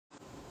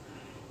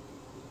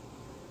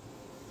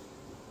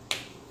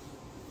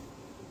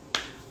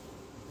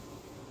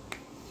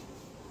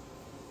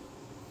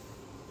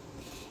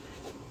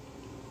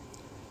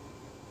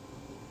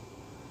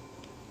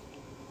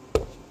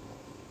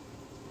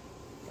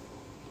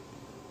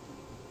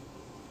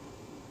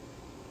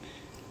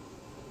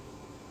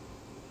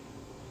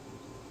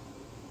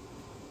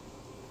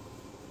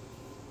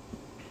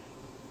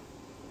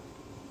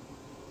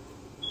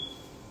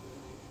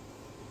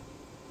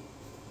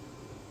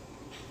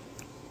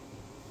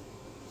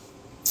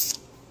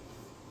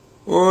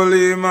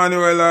Holy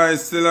Emmanuel, I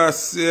still a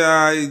say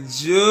I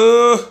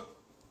Jew,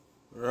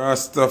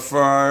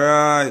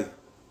 Rastafari,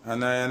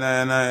 and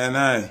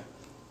I.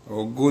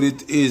 How good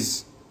it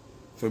is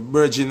for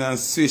virgin and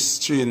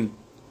sistering,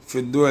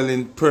 for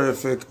dwelling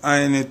perfect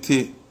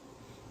unity.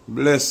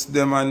 Bless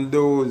them and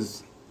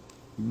those.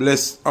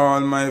 Bless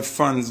all my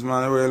fans,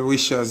 my well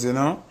wishers, you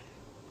know.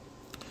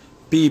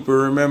 People,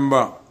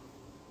 remember,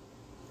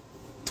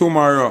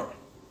 tomorrow,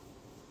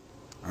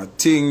 a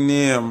thing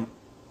named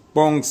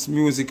Bunks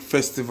Music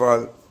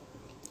Festival,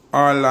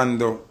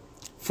 Orlando,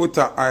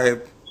 Foota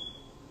Hype,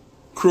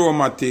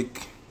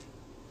 Chromatic,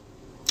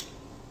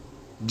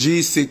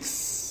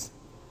 G6,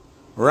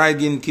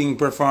 Ragging King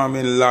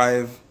performing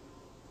live.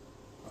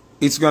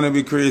 It's gonna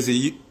be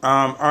crazy.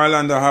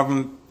 Orlando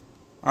haven't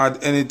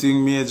had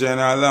anything major in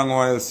a long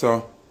while,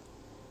 so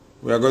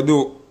we are gonna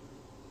do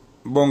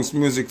Bunks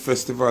Music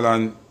Festival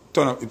and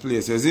turn up the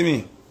place. You see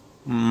me?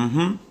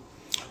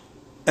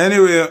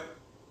 Anyway,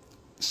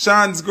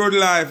 Sean's Good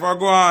Life, I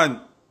go on.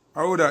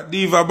 I would have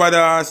Diva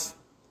Badass,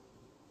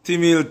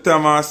 Timil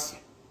Thomas,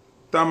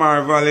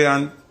 Tamar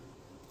Valiant,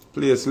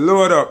 place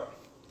load up.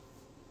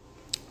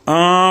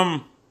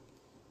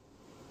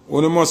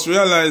 You must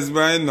realize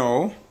by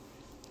now,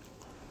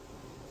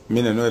 I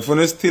don't know if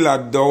you still a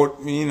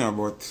doubt me, you know,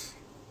 but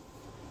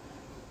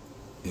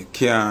you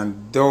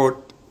can't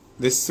doubt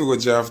the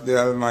soldier of the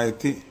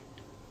Almighty.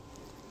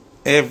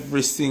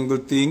 Every single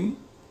thing,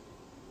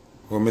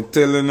 what I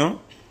tell you now,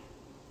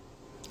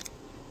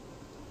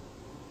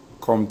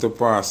 come to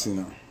pass, you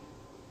know.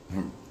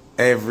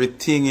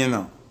 Everything, you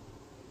know.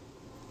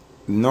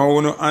 Now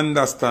you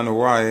understand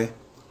why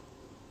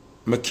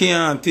I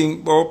can't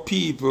think about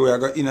people who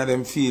got in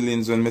them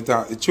feelings when I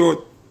talk the truth.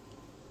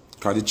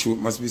 Because the truth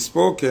must be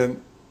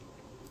spoken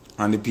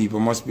and the people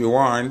must be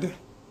warned.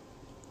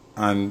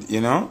 And,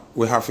 you know,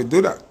 we have to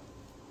do that.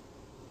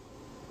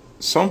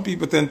 Some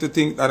people tend to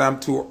think that I'm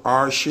too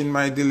harsh in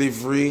my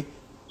delivery,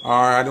 or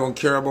I don't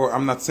care about,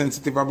 I'm not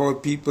sensitive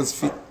about people's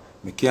feelings.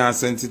 I can't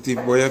sensitive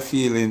about your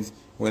feelings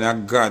when I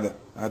God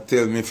I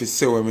tell me if you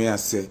say what I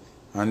say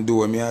and do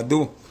what I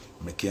do.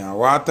 I can't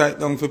water it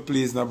down for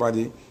please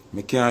nobody.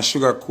 I can't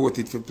sugarcoat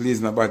it for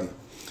please nobody.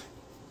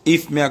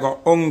 If I go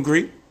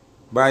hungry,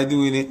 by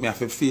doing it, I have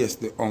to face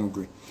the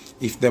hungry.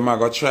 If them are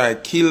going to try to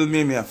kill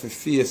me, I have to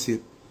face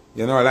it.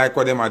 You know, like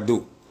what them a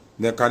do.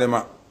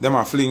 Them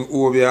a fling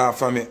over here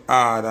for me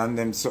hard and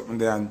them something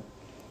there. And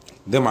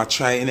them a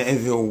try in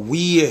every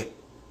way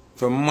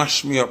to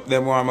mash me up.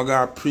 Them want me to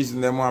go to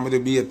prison. Them want me to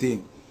be a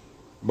thing.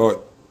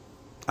 But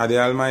at the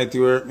Almighty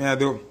work me I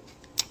do.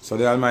 So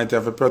the Almighty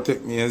have to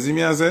protect me. You see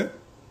me I say?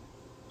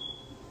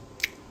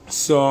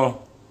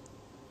 So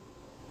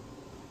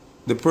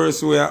the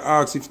person who I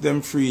ask if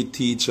them free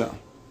teacher,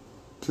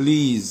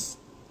 please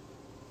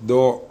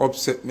don't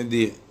upset me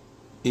there.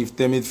 If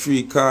them is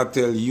free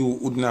cartel, you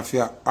wouldn't have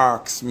to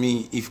ask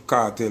me if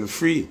cartel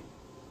free.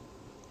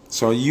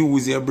 So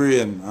use your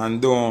brain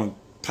and don't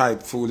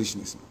type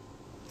foolishness.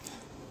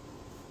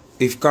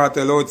 If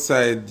cartel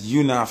outside,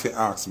 you not have to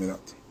ask me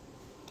that.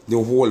 The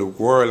whole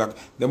world,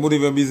 them would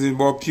even business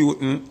about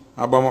Putin,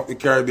 bomb up the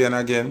Caribbean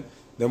again.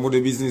 Them would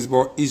have business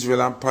about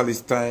Israel and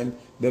Palestine.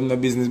 Them the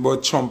business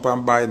about Trump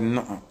and Biden.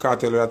 No,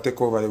 cartel will take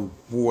over the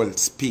whole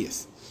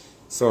space.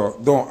 So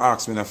don't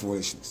ask me that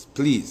foolishness,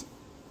 please.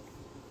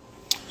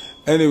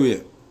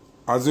 Anyway,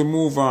 as we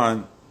move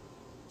on,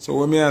 so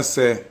what may I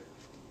say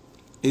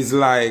is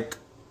like,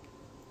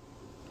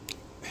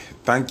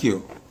 thank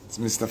you, it's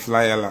Mr.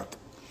 Fly a lot.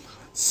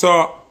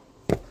 So,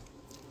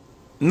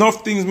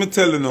 enough things me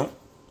tell you now,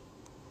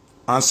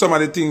 and some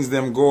of the things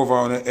them go over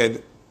on the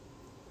head,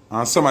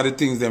 and some of the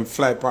things them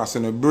fly past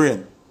on the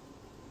brain.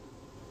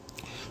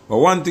 But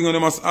one thing you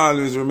must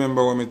always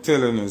remember when me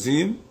tell you,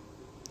 see,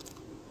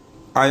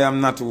 I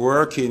am not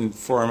working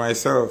for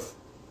myself.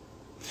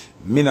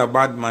 Me no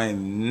bad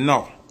mind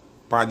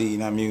nobody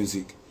in a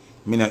music.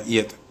 Me no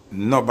hate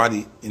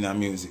nobody in a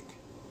music.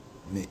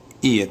 Me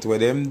hate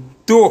what them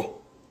do.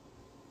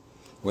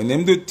 When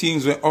them do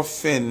things that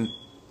offend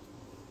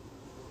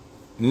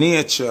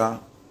nature,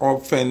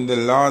 offend the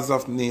laws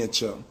of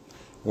nature,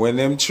 when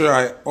them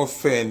try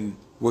offend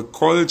with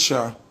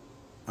culture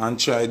and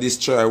try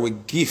destroy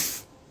with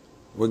gift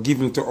were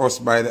given to us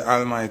by the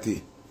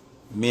Almighty,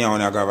 me I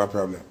wanna have a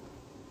problem.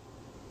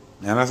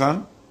 You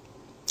understand?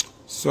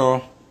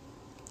 So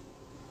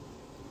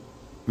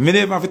me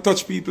never have to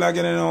touch people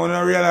again and I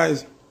don't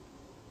realize.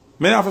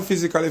 Me don't have to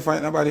physically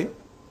fight nobody.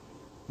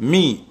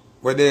 Me,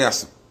 where they are,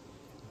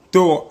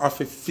 don't have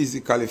to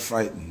physically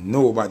fight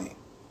nobody.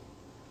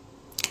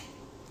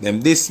 Them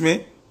diss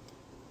me.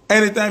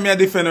 Anytime I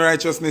defend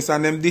righteousness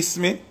and them diss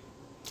me,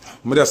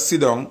 I just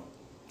sit down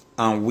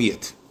and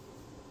wait.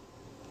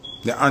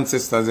 The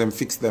ancestors them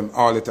fix them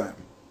all the time.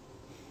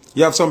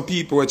 You have some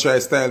people who try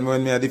to style me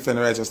when I defend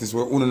righteousness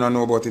who don't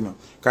know about it.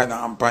 Kind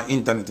of on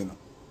internet. You know.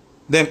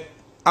 Them,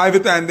 every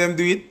time them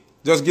do it,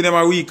 just give them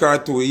a week or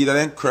two. Either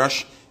them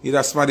crash,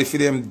 either somebody for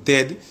them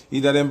dead,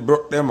 either them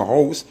broke them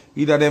house,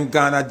 either them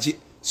gone a jail.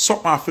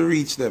 Something have to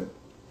reach them.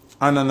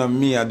 And none of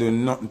me I do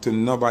nothing to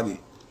nobody.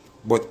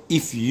 But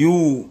if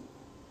you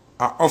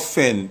I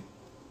offend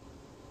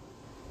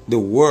the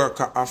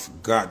worker of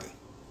God.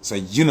 So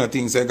you know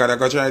think say God I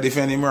go try to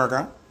defend him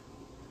worker?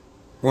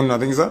 One not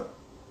think so?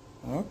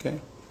 Okay.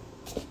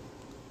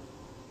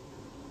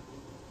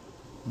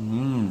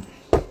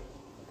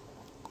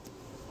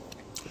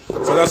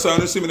 So that's why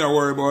you see me not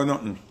worry about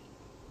nothing.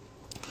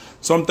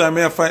 Sometimes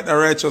I fight the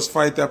righteous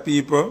fighter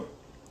people.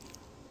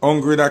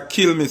 Hungry that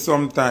kill me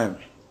sometime.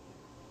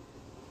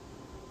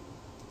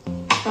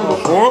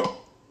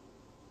 Oh,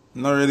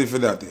 not ready for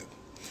that yet.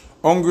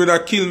 Hungry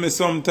that kill me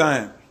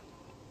sometime.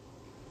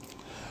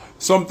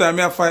 Sometimes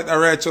I fight a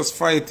righteous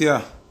fight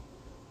here.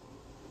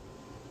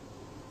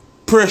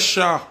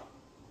 Pressure.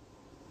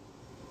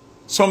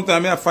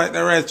 Sometimes I fight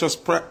the righteous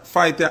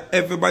fight here.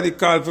 Everybody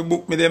call for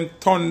book me, them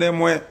turn them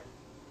way.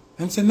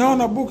 Them say, no,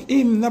 no book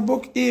him, no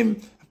book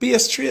him. Be a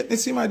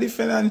straightness, him a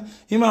defend and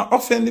him a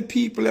offend the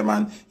people,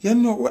 man. You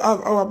know, we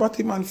have our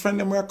body man friend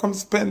them where come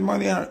spend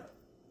money and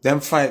them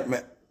fight me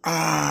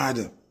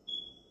hard.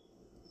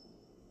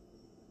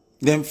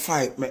 Them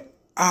fight me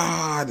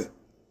hard.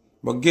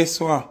 But guess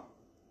what?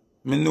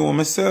 Me know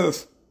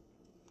myself.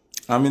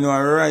 And me know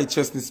a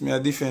righteousness me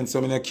a defend,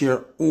 so me not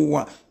care who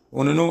want.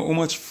 Wanna know how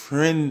much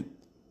friend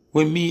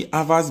when me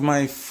have as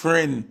my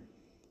friend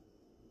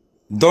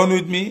done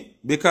with me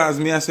because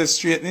me I say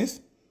straightness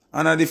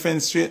and I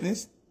defend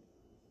straightness?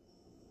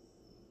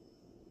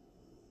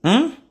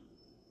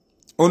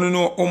 Wanna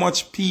know how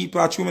much people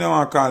actually me don't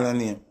want to call their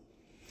name.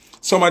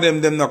 Some of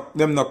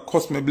them not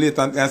cuss me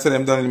blatant and say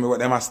them done with me, but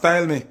them a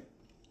style me.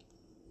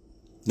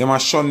 Them a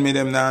shun me,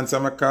 them not answer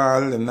my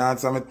call, them not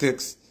answer my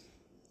text.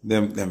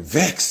 Them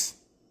vex.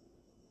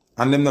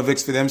 And them not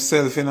vex for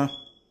themselves, you know.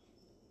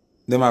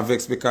 Them are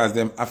vex because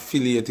them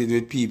affiliated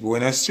with people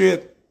when they're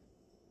straight.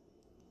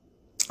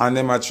 And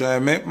them a try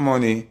to make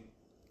money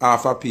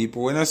off of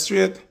people when they're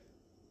straight.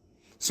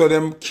 So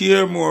them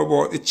care more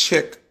about the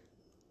check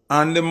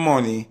and the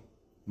money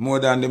more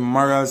than the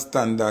moral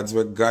standards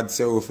where God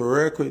say we for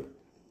work with.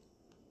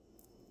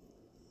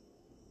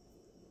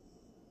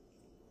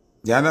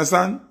 You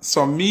understand?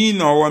 So me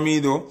know what me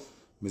do.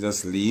 Me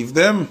just leave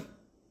them.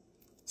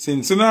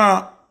 Since you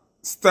know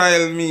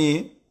style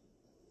me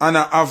and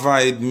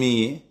avoid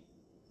me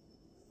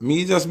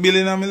just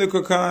building on my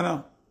little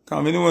corner.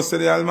 Because I know say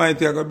the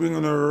Almighty I got bring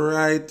on a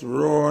right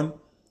round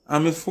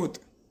on my foot.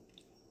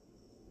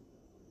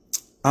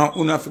 And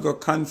una have to go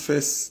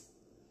confess.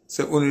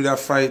 Say una that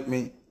fight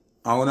me.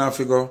 And una have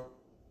to go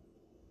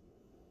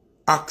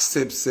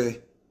accept say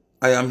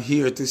I am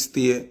here to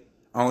stay.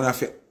 And una have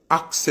to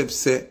accept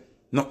say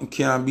nothing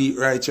can beat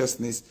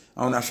righteousness.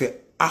 And una have to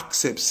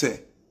accept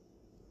say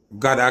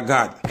God a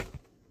God.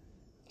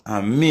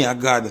 And me a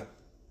God.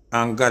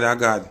 And God a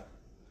God.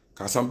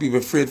 Because some people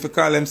afraid to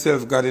call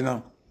themselves God, you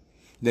know.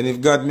 Then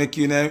if God make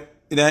you in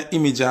an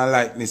image and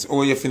likeness,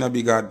 oh, you finna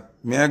be God.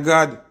 Me a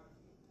God.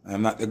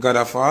 I'm not the God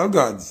of all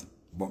gods,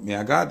 but me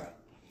a God.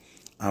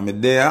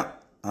 I'm there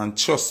and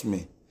trust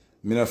me.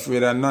 Me not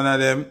afraid of none of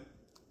them.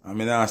 And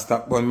me not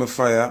stop burn my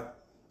fire.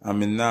 And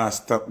me not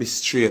stop be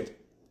straight.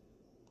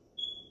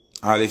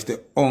 All if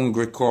the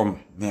hungry come,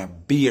 me a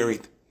bear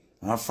it.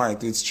 And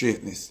fight with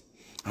straightness.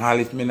 All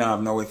if me not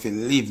have no way to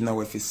live, no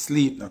way to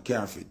sleep, no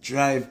care if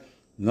drive,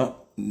 no,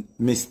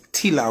 me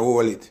still a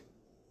hold it.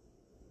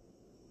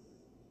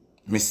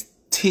 Me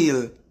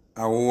still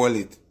a hold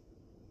it.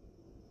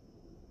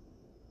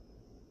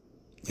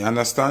 You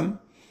understand?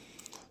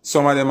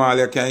 Some of them all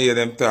you can hear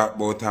them talk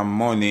about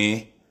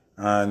money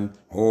and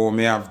oh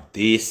me have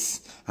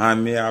this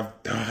and me have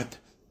that.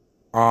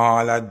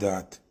 All of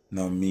that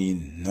no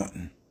mean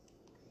nothing.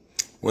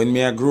 When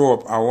me I grow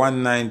up, a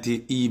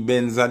 190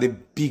 E-Benz are the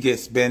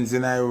biggest Benz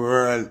in the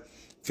world.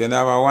 If you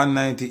have a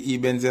 190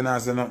 E-Benz, you don't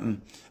say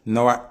nothing.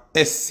 Now a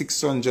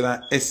S600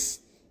 and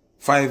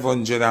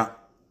S500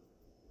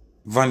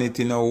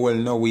 vanity no hold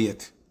no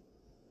weight.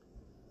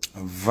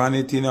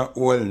 Vanity no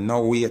hold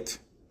no weight.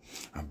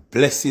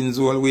 Blessings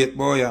all weight,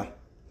 boy.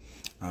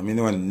 I mean,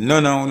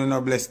 none of you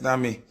no blessed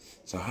than me.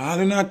 So all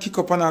you know kick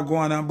up and go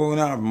on about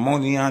have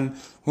money and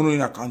who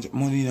know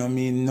money no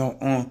mean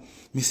no.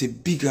 Me see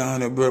bigger on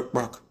the broke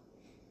back.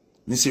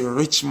 Me see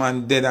rich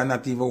man dead and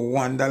not even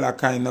 $1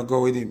 kind of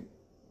go with him.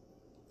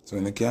 So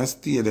when you can't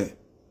stay there,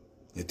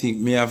 you think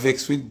me a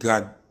vex with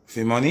God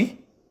for money?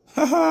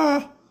 Ha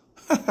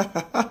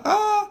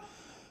ha!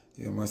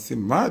 You must be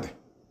mad.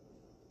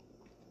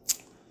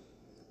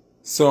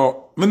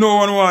 So, me no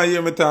one want to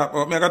hear me talk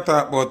about, me I gotta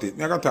talk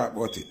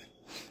about it.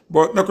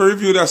 But me can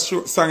review that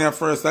song here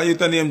first. I used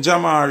to name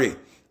Jamari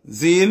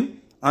Zine,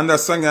 and that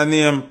song I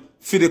name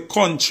For the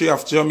Country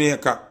of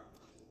Jamaica.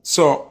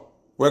 So,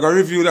 we're going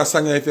to review that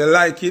song here. If you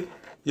like it,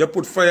 you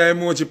put fire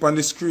emoji on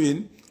the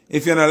screen.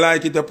 If you don't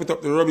like it, you put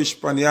up the rubbish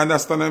pan. You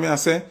understand what I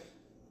say?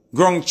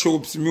 Ground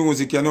troops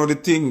music, you know the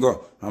thing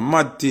go. A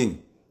mad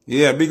thing.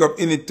 Yeah, big up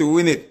in it to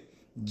win it.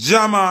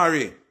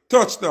 Jamari,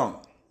 touchdown.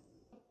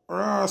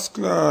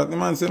 Rascal, the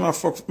man say my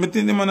fuck. Me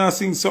think the man a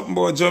sing something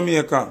about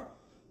Jamaica.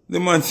 The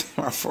man say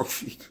my fuck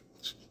feet.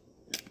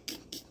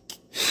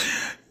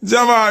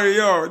 Jamari,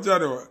 yo,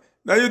 Jado.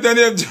 Now you tell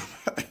him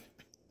Jamari.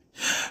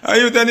 Are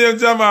you the name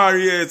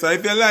Jamari? Yes.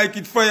 If you like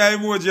it, fire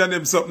emoji and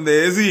them something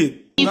there, is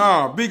it?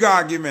 No, big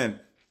argument.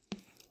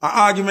 An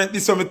argument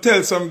this one me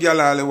tell some girl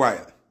all the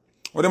while.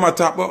 What them a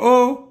talk about?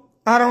 Oh,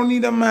 I don't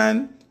need a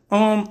man.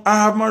 I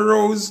have my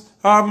rose,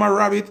 I have my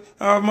rabbit,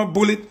 I have my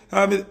bullet, I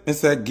have it. I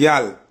say,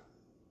 girl,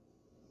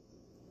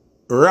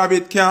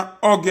 rabbit can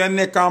hug your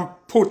neck and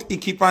put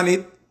icky on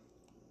it.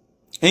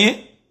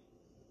 Eh?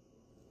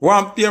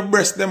 Want your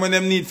breast them when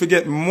them need to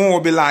get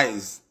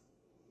mobilized.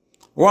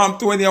 Want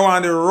to when you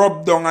want to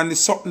rub down and the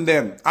something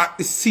them at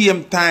the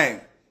same time.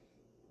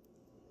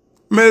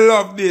 Me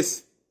love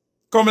this.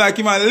 Come like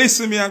him and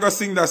listen me and go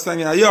sing that song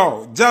here.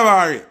 Yo,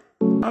 Javari.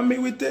 And me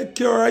will take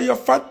care of your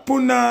fat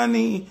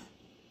punani.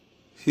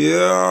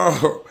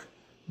 Yo.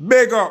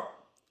 Big up.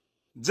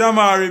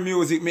 Jamari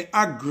music. Me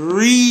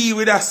agree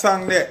with that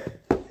song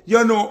there.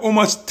 You know how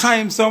much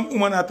time some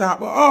woman are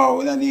talking about. Oh,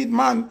 we don't need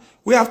man.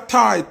 We have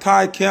Thai.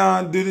 Thai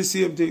can't do the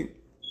same thing.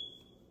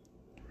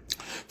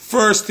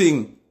 First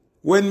thing,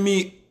 when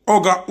me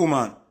hug a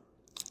woman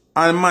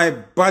and my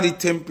body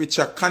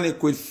temperature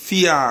connect with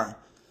fear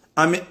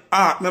and my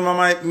heart,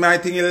 remember my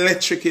thing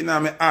electric in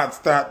my heart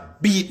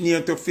start beating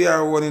you to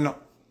fear one, you know.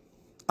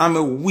 And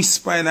me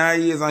whisper in her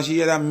ears and she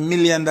hear that $1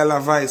 million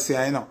voice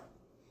here, you know.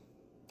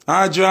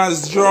 Her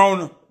jaws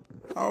drown.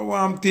 I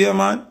want to,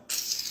 man.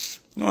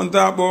 Don't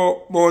talk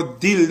about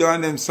dildo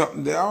and them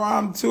something there. I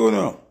want to, you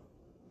know.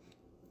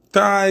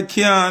 Thai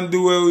can't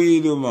do what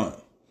we do, man.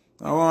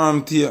 I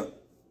want to.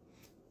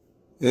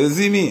 You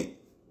see me?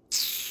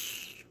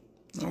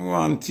 I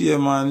want to,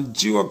 man.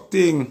 Joke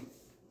thing.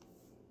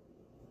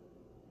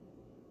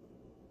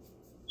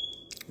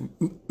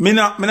 Me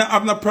not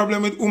have no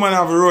problem with women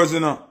have rose, you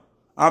know.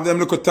 I have them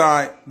look at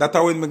Thai. That's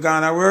when me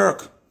gonna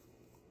work.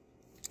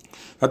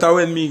 That's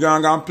when me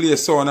gonna play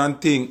sound and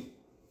thing.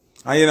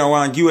 And you know,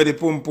 want to give you the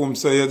pum pum,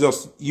 so you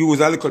just use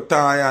a little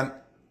Thai and.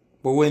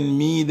 But when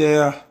me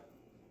there,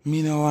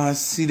 me no want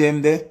to see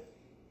them there.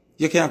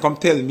 You can't come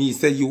tell me,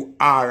 say you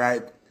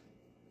alright.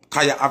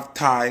 Cause you have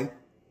Thai.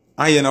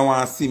 And you don't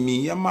want to see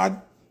me. You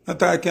mad? That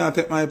Thai can't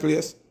take my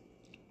place.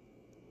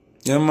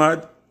 You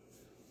mad?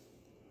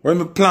 When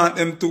me plant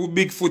them two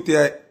big foot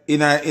here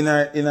in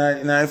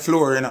a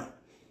floor, you know.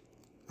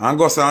 And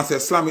go and say,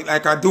 slam it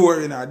like a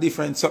door, you know,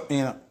 different something,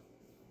 you know.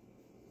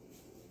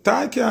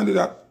 Thai can't do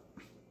that.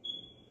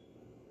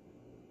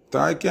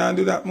 Thai can't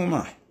do that,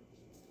 mama.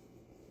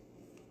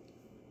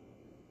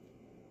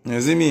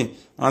 You see me?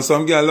 And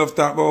some girl love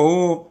talk about,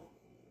 oh,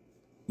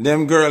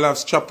 them girl have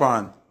strap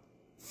on.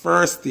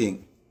 First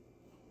thing,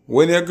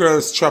 when your girl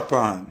strap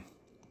on,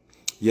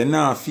 you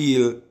now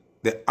feel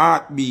the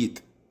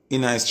heartbeat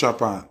in a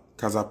strap on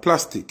because of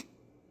plastic.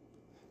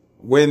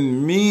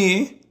 When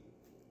me,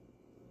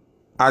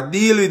 I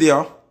deal with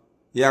you,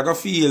 you gonna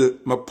feel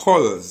my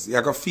pulse,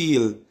 you gonna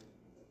feel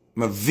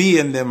my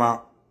vein them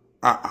a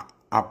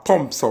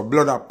pump, so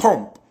blood a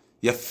pump.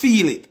 You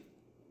feel it.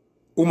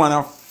 Woman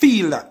I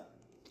feel that.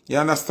 You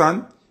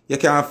understand? You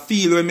can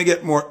feel when me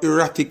get more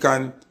erratic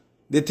and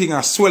the thing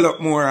a swell up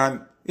more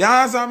and you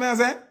understand me I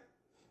say?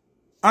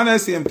 And the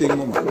same thing,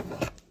 woman.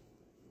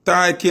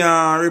 Thai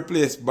can't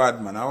replace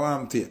bad man. I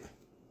want to tell you.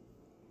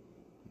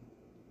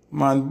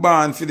 Man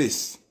born for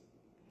this.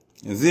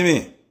 You see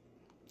me?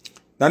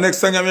 The next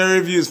song I'm going to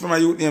review is from a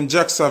youth named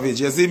Jack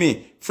Savage. You see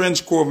me?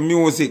 French Cove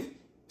Music.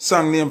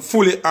 Song named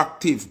Fully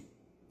Active.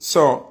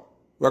 So,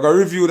 we're going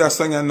to review that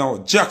song now.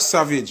 Jack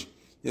Savage.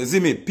 You see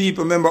me?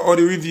 People remember how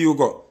the review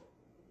go.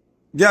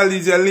 Girl,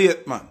 is you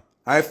late, man.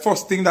 I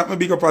first thing that me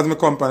big up as my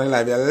company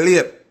live. You're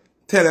late.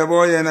 Tell you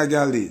about you and a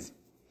girl is.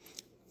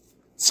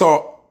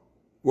 So,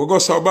 we go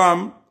so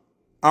bam,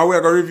 and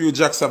we're going to review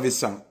Jack Savage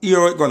song. Here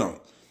how it go now.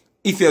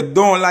 If you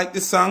don't like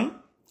the song,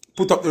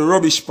 put up the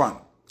rubbish pan.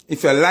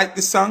 If you like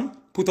the song,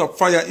 put up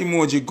fire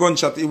emoji,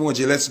 gunshot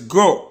emoji. Let's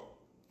go.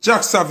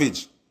 Jack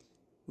Savage.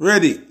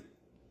 Ready?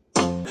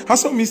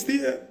 Has some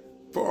mistake?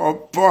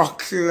 For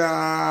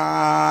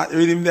buckler.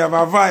 Rhythm they have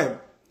a vibe.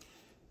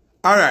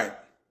 Alright.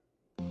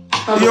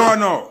 You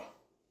know.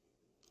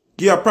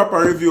 Give a proper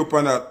review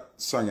upon that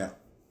song here.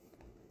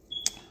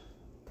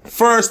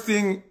 First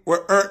thing we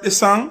heard the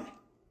song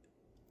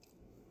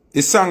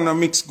no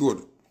mix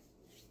good.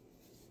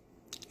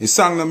 The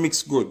song no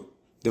mix good.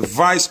 The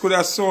voice could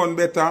have sound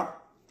better.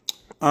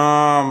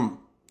 The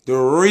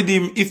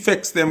rhythm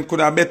effects them could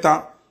have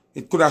better.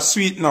 It could have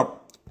sweetened up.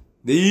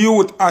 The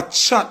youth are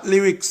chat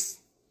lyrics.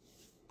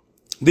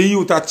 The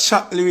youth are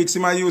chat lyrics. He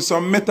might use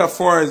some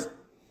metaphors.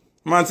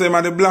 Man say,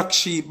 man, the black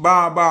sheep,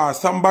 bar,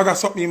 some bag of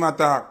something him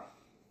attack.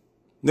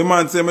 The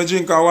man say, me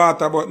drink a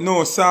water, but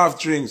no soft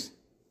drinks.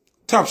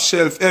 Top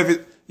shelf,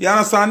 everything. You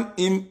understand?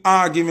 Him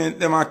argument,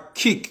 them a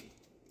kick.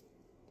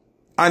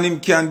 And him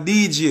can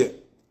DJ.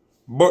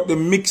 But the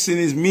mixing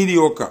is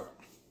mediocre.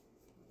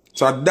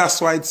 So that's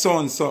why it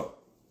sounds so.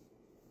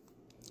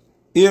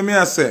 Hear me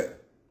I say,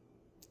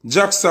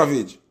 Jack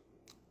Savage,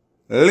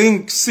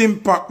 Link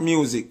Simpac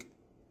Music,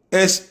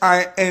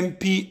 SIMPAC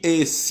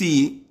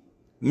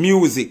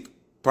Music,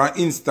 for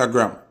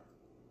Instagram.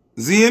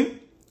 Zin,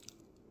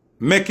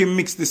 make him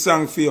mix the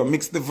song for you,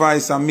 mix the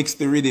voice and mix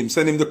the rhythm.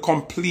 Send him the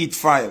complete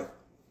file.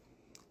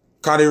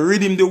 Because the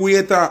rhythm, the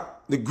way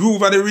the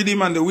groove of the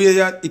rhythm and the way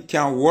it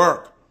can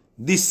work.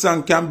 This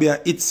song can be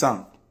a hit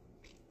song.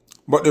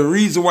 But the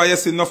reason why you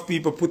see enough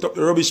people put up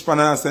the rubbish pan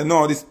and say,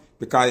 no, this,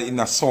 because it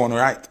not sound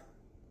right.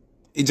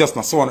 It just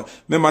not sound.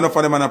 Remember, enough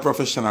of them are not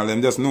professional.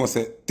 Them just know,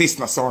 say, this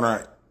not sound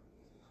right.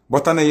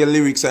 But I know your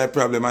lyrics are a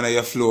problem, and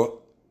your flow.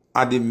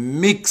 And the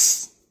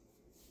mix.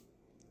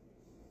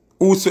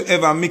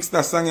 Whosoever mix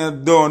that song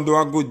and don't do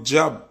a good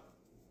job.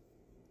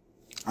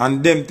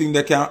 And them think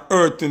they can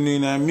hurt you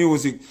in their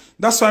music.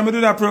 That's why I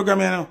do that program,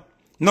 you know.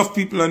 Enough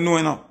people don't know,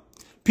 you know.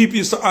 People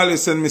used to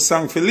always send me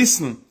song for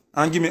listen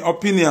and give me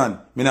opinion.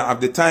 Me not have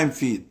the time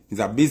feed. He's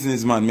a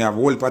businessman. Me have a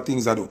whole lot of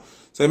things I do.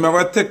 So if I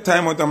ever take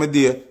time out of my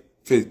day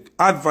for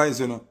advice,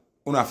 you know,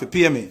 you have to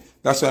pay me.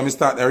 That's why I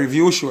start a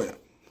review show.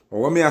 But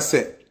what me I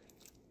say,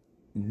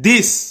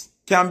 this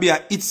can be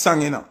a hit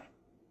song, you know.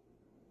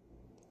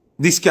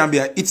 This can be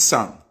a hit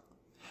song.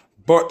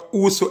 But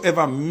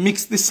whosoever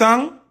mix the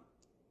song,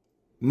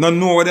 no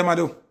know what them I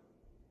do.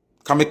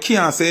 Because I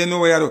can't say you know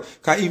what I do.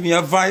 Because even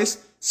your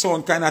voice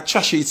sound kind of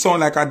trashy. It sound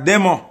like a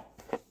demo.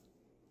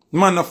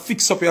 Man, no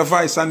fix up your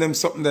voice and them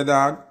something the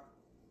dog.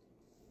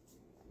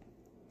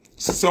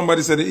 So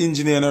somebody said the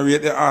engineer no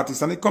rate the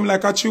artist and it come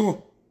like a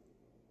chew.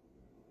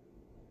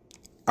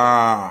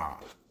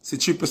 See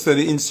Triple said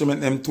the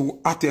instrument them too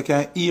hot. You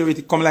can hear it.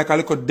 It come like a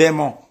little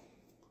demo.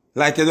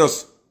 Like you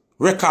just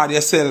record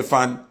yourself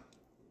and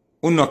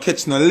you no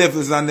catch no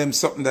levels and them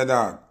something the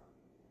dog.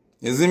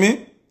 You see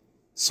me?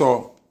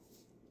 So,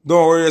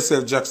 don't worry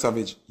yourself, Jack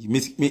Savage. Me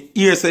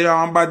hear say you're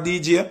a bad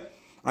DJ.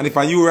 And if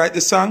you write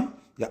the song,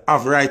 you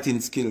have writing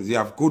skills. You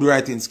have good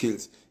writing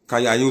skills.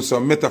 Because you use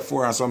some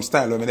metaphor and some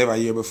style that I never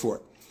hear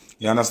before.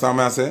 You understand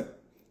what I say?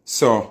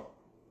 So,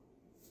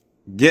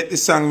 get the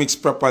song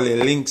mixed properly.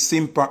 Link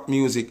Simpact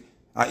Music.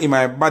 In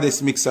my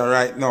baddest mixer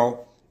right now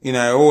in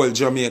a whole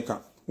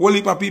Jamaica. Whole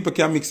heap of people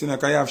can mix in it.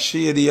 Because you have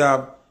Shady, you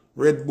have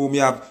Red Boom,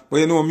 you have... But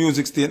you know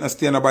music stay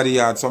in nobody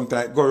yard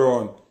sometimes. Go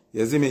around.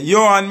 You see me? Yo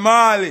and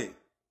Marley.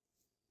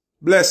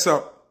 Bless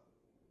up.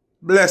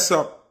 Bless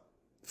up.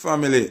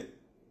 Family.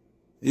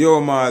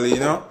 Yo Marley, you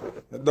know?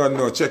 I don't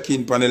know. Check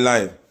in on the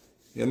live.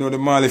 You know the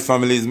Marley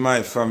family is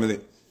my family.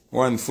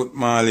 1 foot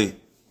Marley.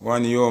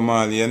 1 yo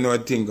Marley. You know a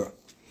thing.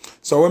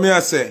 So what me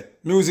I say?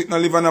 Music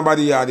not live on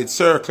nobody yard. It's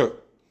circle.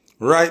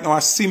 Right now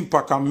a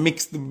Simpact can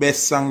mix the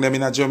best song them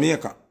in a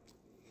Jamaica.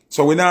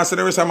 So we now say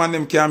the rest of man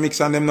them can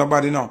mix and them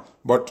nobody know.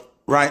 But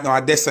right now,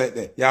 I decide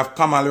there. You have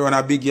Kamal on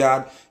a big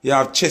yard. You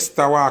have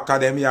Chester Walker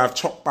them. You have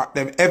Chuck Pat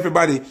them.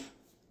 Everybody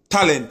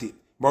talented.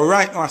 But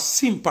right now,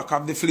 Simpact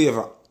have the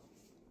flavor.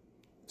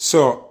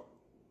 So,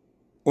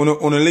 on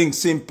a link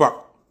Simpact,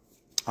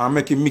 I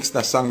make him mix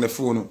that song the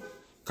phone.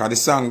 Because the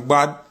song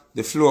bad,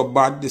 the flow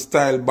bad, the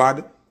style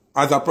bad.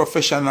 As a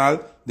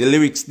professional, the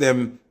lyrics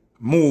them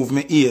move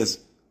my ears.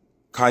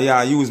 Because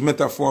I use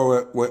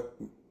metaphor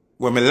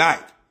where me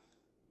like.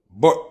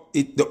 But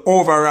the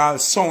overall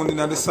sound in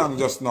the song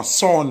just not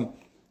sound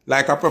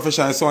like a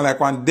professional. It sound like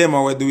one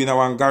demo we do in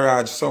one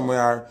garage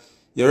somewhere.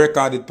 You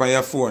record it on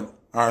your phone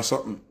or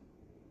something.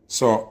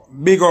 So,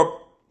 big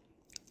up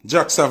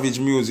Jack Savage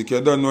Music.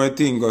 You don't know a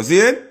thing. Go see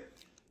it?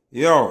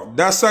 Yo,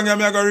 that song I'm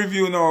going to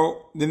review now.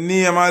 The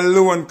name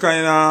alone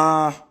kind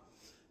of...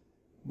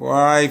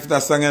 Boy, if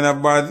that song is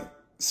not bad,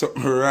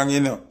 something wrong, you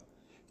know.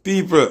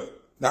 People,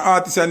 the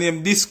artist is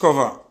named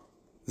Discover.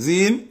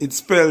 Zine, it's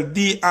spelled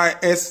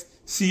D-I-S-C-O-V-A-R.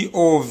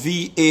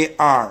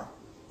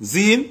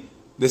 Zine,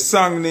 the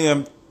song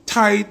name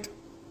Tight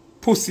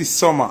Pussy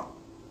Summer.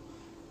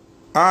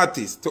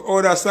 Artist, to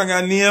order song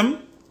a name,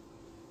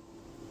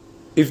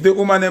 if the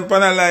woman in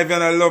pan alive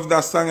and I love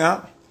that song,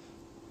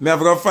 me have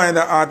to find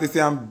the artist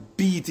and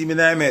beat him in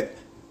the head.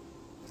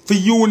 For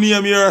you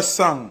name your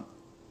song,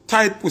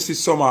 Tight Pussy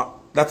Summer,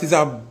 that is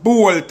a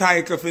bold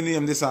title for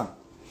name the song.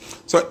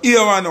 So here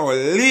we know,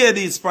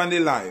 ladies from the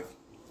live.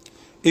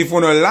 If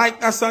you don't like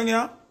that song,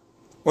 you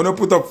want to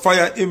put up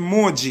fire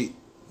emoji.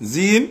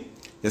 Zine,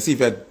 you see if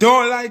you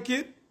don't like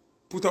it,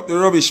 put up the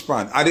rubbish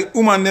pan. And the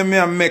woman them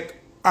may make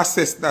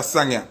access that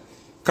song.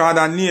 Because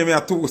that name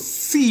is too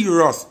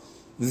serious.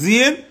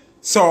 Zine,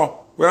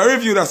 so we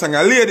review that song.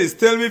 Ladies,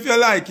 tell me if you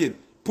like it.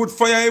 Put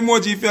fire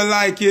emoji if you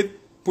like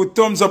it. Put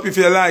thumbs up if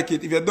you like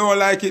it. If you don't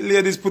like it,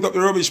 ladies, put up the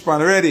rubbish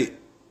pan. Ready?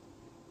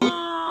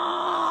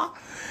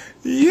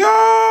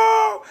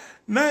 Yo!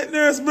 Night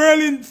Nurse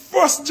Berlin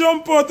first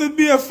jump out to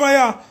be a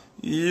fire.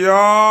 Yo!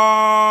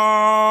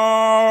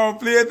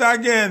 Play it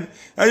again.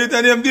 And you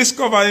tell him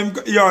discover him.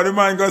 Yo, the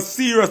man got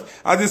serious.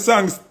 As the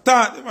song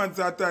start, the man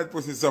start Tight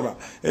Pussy Summer.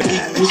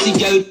 Pussy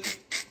girl.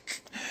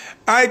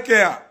 I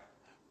care.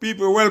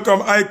 People,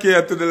 welcome I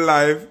care to the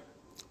live.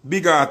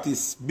 Big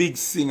artist, big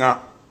singer.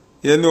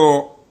 You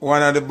know,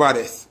 one of the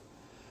baddest.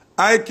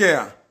 I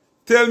care.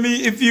 Tell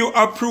me if you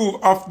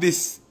approve of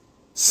this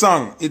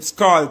song. It's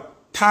called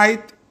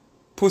Tight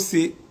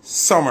Pussy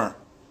Summer.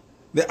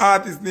 The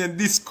artist named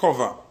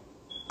Discover.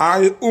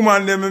 And the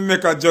woman them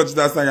make a judge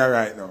that song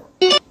right now.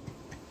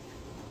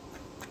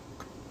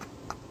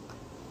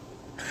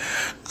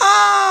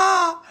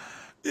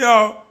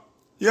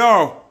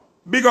 Yo,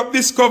 big up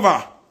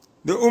Discover.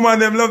 The woman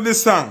them love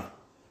this song.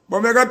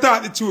 But me gotta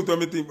talk the truth when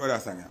me think about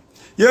that song.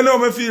 Yeah. You know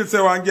me feel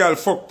say one girl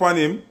fuck on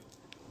him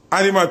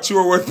and him a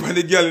throw word on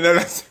the girl in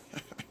that song.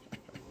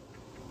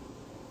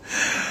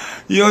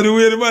 You know the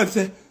way the man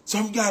say,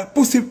 some girl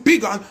pussy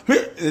big on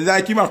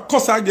like him a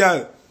cuss a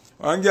girl.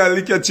 One girl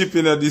lick a chip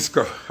in a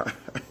disco.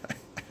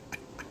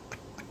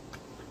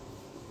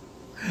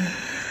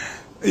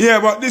 Yeah,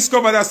 but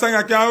discover that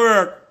song can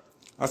work.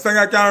 A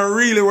song can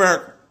really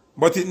work,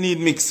 but it need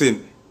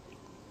mixing.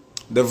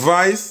 The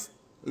voice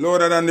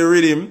louder than the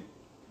rhythm,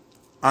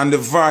 and the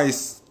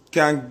voice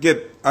can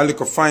get a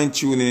little fine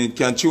tuning. It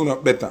can tune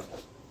up better.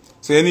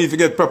 So you need to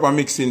get proper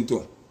mixing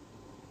too.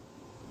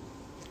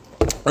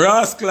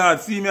 Rascal,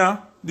 see me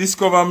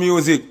discover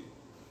music.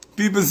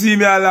 People see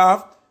me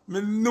laugh.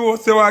 Me know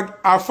say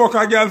I fuck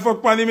a girl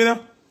fuck pan him, you know,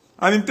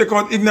 and him take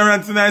out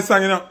ignorance in his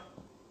song, you know.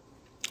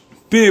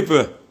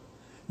 People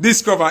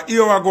discover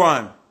here we go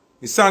on.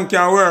 The song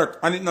can work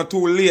and it's not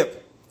too late.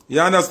 You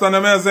understand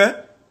what I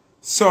say?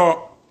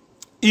 So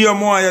here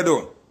more you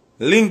do.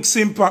 Links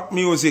impact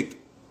music.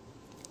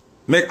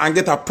 Make and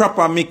get a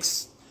proper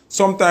mix.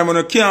 Sometimes when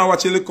you can't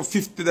watch a little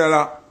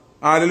 $50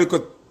 or a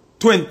little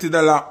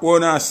 $20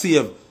 one and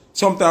save.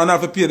 Sometimes you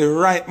have to pay the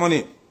right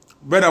money.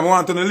 Brother, I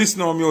want to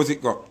listen to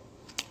music go.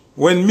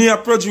 When me a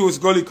produce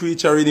Gully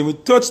Creature Rhythm, we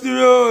touch the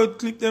road,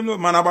 clip them load.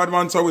 Man, a bad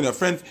man, so with a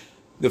friend.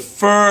 The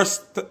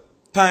first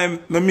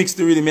time I mix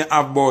the rhythm, I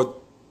have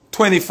about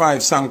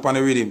 25 songs on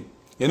the rhythm.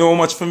 You know how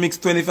much for mix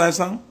 25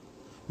 songs?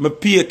 I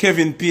pay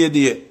Kevin pay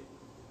there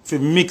for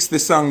mix the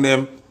song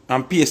them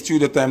and pay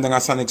studio time than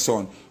a Sonic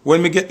Sound.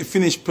 When me get the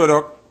finished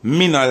product,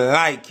 me not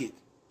like it.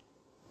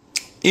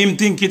 Him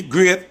think it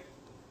great.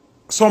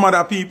 Some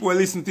other people who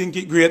listen think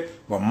it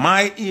great. But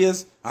my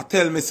ears, I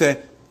tell me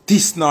say,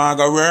 this not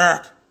gonna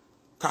work.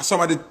 Because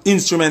some of the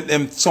instrument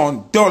them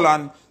sound dull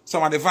and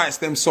some of the voice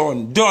them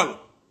sound dull.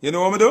 You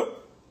know what I do?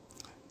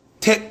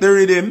 Take the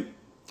rhythm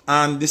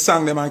and the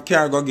song them and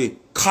carry go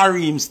get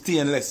Kareem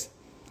Stainless.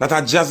 That a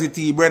Jazzy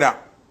T brother.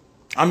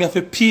 And me have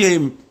to pay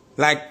him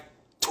like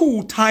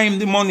 2 times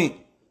the money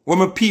when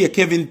me pay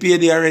Kevin pay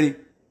there already.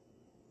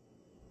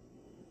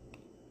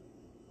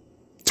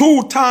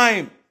 2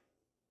 times.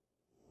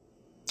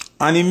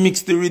 And he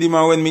mix the rhythm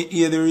and when me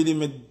hear the rhythm,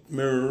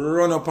 me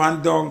run up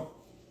and down.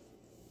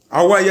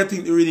 And why you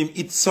think the rhythm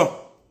it's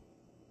so?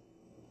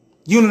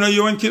 You know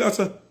you want to kill us?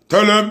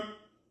 Tell them.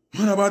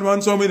 Man a bad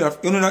man so me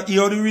that. You know not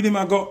hear the rhythm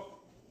I go.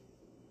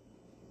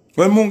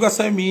 When Munga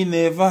say me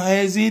never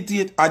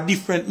hesitate, a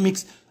different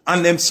mix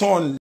and them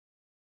sound